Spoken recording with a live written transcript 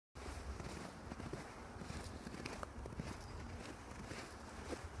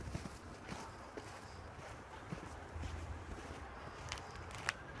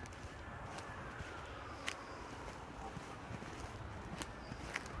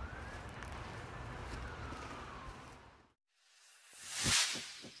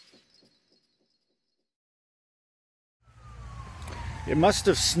It must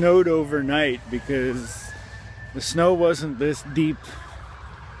have snowed overnight because the snow wasn't this deep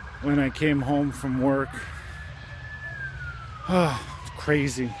when I came home from work. Oh, it's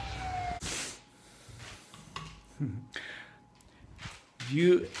crazy. Have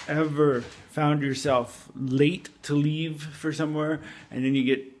you ever found yourself late to leave for somewhere and then you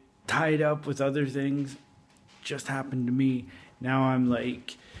get tied up with other things? Just happened to me. Now I'm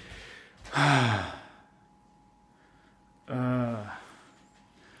like,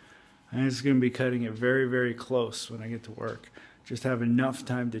 I'm just going to be cutting it very, very close when I get to work. Just have enough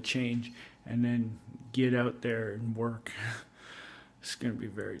time to change and then get out there and work. It's going to be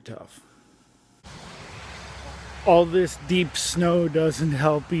very tough. All this deep snow doesn't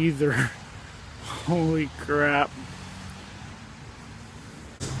help either. Holy crap.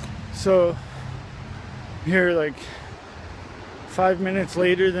 So, I'm here like 5 minutes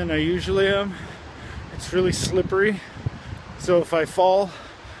later than I usually am. It's really slippery. So if I fall,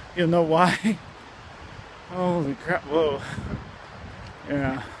 you'll know why. Holy crap, whoa.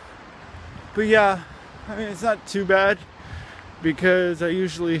 Yeah. But yeah, I mean, it's not too bad because I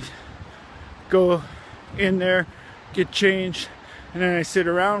usually go in there, get changed, and then I sit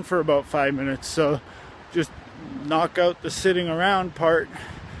around for about 5 minutes. So just knock out the sitting around part,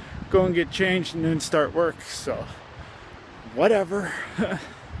 go and get changed, and then start work. So whatever.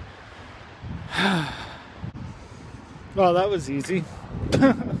 Well, that was easy.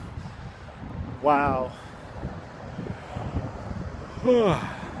 Wow.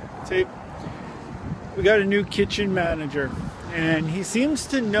 See, we got a new kitchen manager, and he seems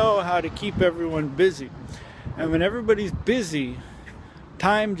to know how to keep everyone busy. And when everybody's busy,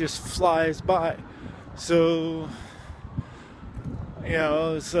 time just flies by. So, you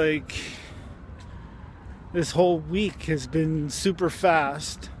know, it's like this whole week has been super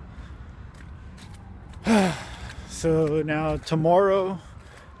fast. So now tomorrow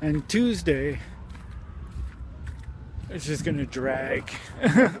and Tuesday, it's just gonna drag.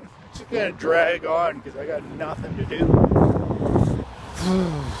 It's just gonna drag on because I got nothing to do.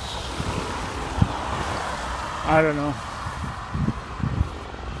 I don't know.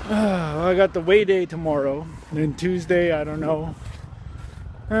 I got the way day tomorrow. Then Tuesday, I don't know.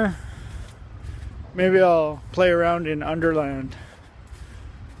 Maybe I'll play around in Underland.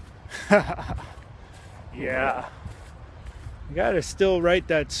 Yeah. I gotta still write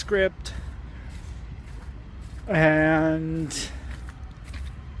that script. And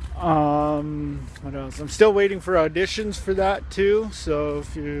what else? I'm still waiting for auditions for that too. So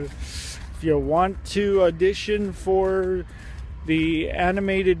if you want to audition for the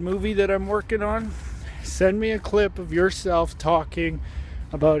animated movie that I'm working on, send me a clip of yourself talking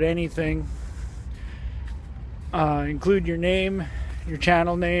about anything. Include your name, your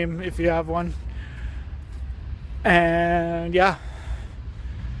channel name if you have one. And yeah,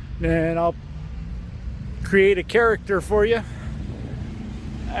 then I'll create a character for you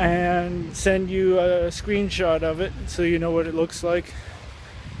and send you a screenshot of it so you know what it looks like.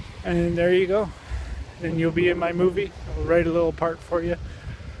 And there you go. Then you'll be in my movie. I'll write a little part for you.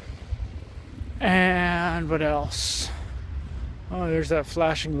 And what else? Oh, there's that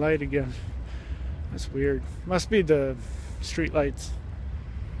flashing light again. That's weird. Must be the street lights.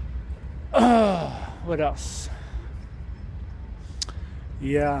 Oh, what else?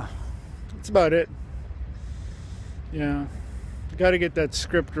 Yeah, that's about it. Yeah, got to get that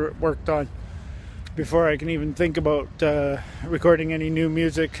script worked on before I can even think about recording any new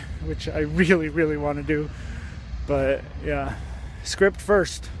music, which I really, really want to do. But yeah, script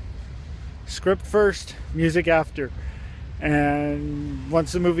first, music after. And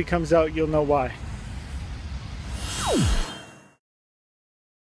once the movie comes out, you'll know why.